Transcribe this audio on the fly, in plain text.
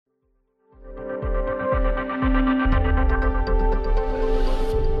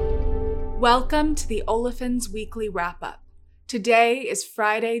Welcome to the Olefins Weekly Wrap-Up. Today is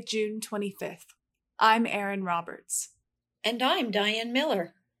Friday, June 25th. I'm Erin Roberts. And I'm Diane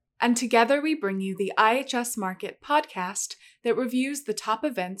Miller. And together we bring you the IHS Markit podcast that reviews the top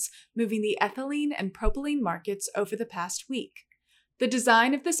events moving the ethylene and propylene markets over the past week. The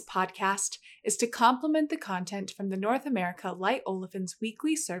design of this podcast is to complement the content from the North America Light Olefins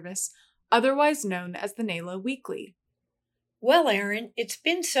Weekly service, otherwise known as the NALO Weekly. Well, Erin, it's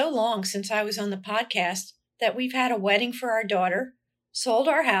been so long since I was on the podcast that we've had a wedding for our daughter, sold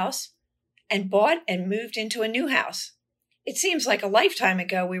our house, and bought and moved into a new house. It seems like a lifetime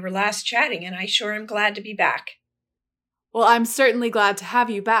ago we were last chatting, and I sure am glad to be back. Well, I'm certainly glad to have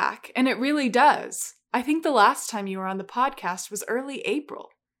you back, and it really does. I think the last time you were on the podcast was early April.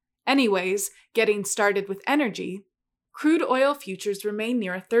 Anyways, getting started with energy, crude oil futures remain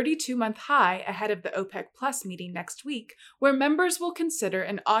near a 32-month high ahead of the OPEC Plus meeting next week, where members will consider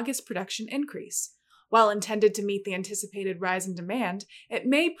an August production increase. While intended to meet the anticipated rise in demand, it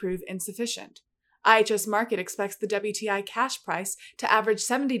may prove insufficient. IHS Markit expects the WTI cash price to average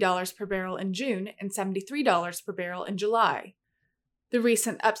 $70 per barrel in June and $73 per barrel in July. The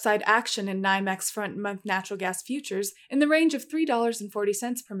recent upside action in NYMEX front-month natural gas futures in the range of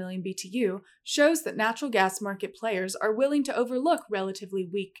 $3.40 per million BTU shows that natural gas market players are willing to overlook relatively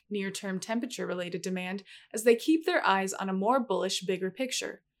weak near-term temperature-related demand as they keep their eyes on a more bullish, bigger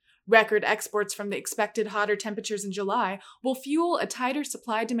picture. Record exports from the expected hotter temperatures in July will fuel a tighter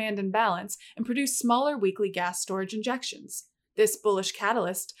supply-demand imbalance and produce smaller weekly gas storage injections. This bullish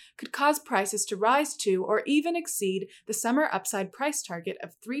catalyst could cause prices to rise to or even exceed the summer upside price target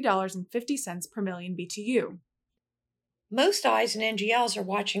of $3.50 per million BTU. Most eyes in NGLs are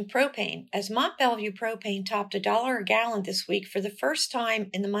watching propane, as Mont Belvieu propane topped $1 a gallon this week for the first time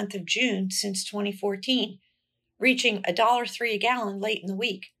in the month of June since 2014, reaching $1.03 a gallon late in the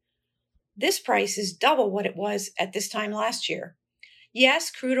week. This price is double what it was at this time last year.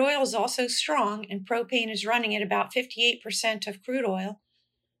 Yes, crude oil is also strong, and propane is running at about 58% of crude oil,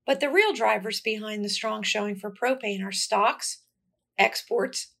 but the real drivers behind the strong showing for propane are stocks,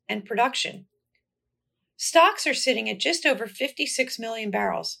 exports, and production. Stocks are sitting at just over 56 million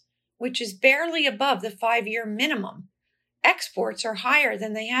barrels, which is barely above the 5-year minimum. Exports are higher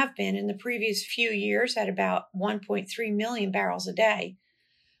than they have been in the previous few years at about 1.3 million barrels a day,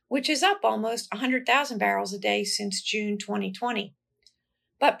 which is up almost 100,000 barrels a day since June 2020.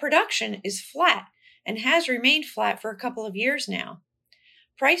 But production is flat and has remained flat for a couple of years now.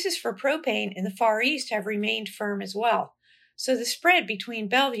 Prices for propane in the Far East have remained firm as well, so the spread between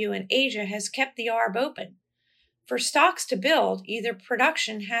Belvieu and Asia has kept the ARB open. For stocks to build, either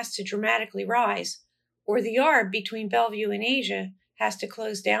production has to dramatically rise, or the ARB between Belvieu and Asia has to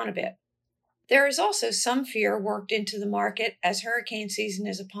close down a bit. There is also some fear worked into the market as hurricane season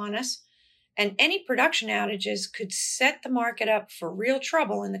is upon us, and any production outages could set the market up for real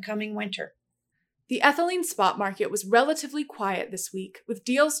trouble in the coming winter. The ethylene spot market was relatively quiet this week, with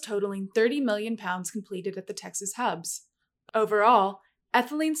deals totaling 30 million pounds completed at the Texas hubs. Overall,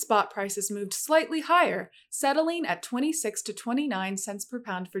 ethylene spot prices moved slightly higher, settling at 26 to 29 cents per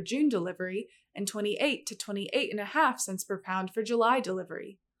pound for June delivery and 28 to 28.5 cents per pound for July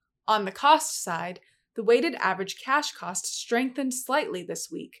delivery. On the cost side, the weighted average cash cost strengthened slightly this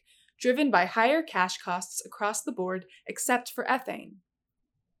week, driven by higher cash costs across the board except for ethane.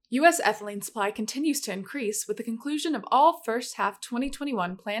 U.S. ethylene supply continues to increase with the conclusion of all first half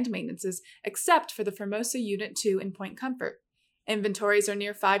 2021 planned maintenances except for the Formosa Unit 2 in Point Comfort. Inventories are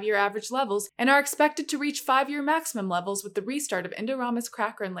near 5-year average levels and are expected to reach 5-year maximum levels with the restart of Indorama's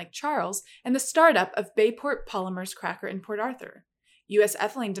cracker in Lake Charles and the startup of Bayport Polymers cracker in Port Arthur. U.S.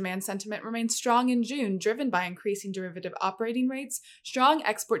 ethylene demand sentiment remains strong in June, driven by increasing derivative operating rates, strong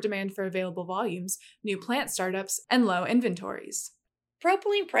export demand for available volumes, new plant startups, and low inventories.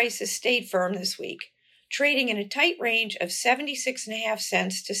 Propylene prices stayed firm this week, trading in a tight range of 76.5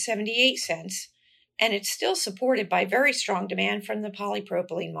 cents to 78 cents, and it's still supported by very strong demand from the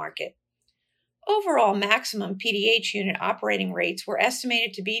polypropylene market. Overall maximum PDH unit operating rates were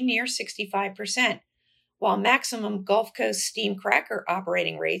estimated to be near 65%, while maximum Gulf Coast steam cracker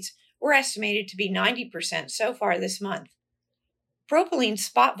operating rates were estimated to be 90% so far this month. Propylene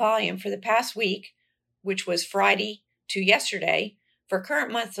spot volume for the past week, which was Friday to yesterday, for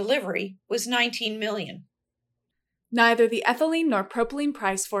current month delivery was 19 million. Neither the ethylene nor propylene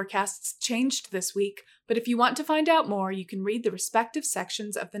price forecasts changed this week, but if you want to find out more, you can read the respective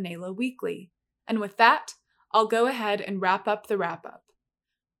sections of the NALO Weekly. And with that, I'll go ahead and wrap up the wrap-up.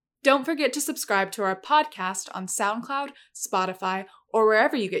 Don't forget to subscribe to our podcast on SoundCloud, Spotify, or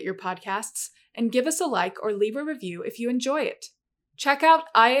wherever you get your podcasts, and give us a like or leave a review if you enjoy it. Check out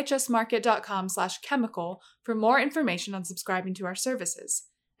ihsmarket.com/chemical for more information on subscribing to our services.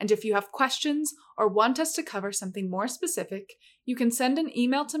 And if you have questions or want us to cover something more specific, you can send an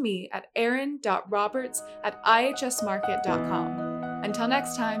email to me at erin.roberts@ihsmarket.com. Until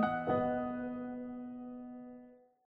next time.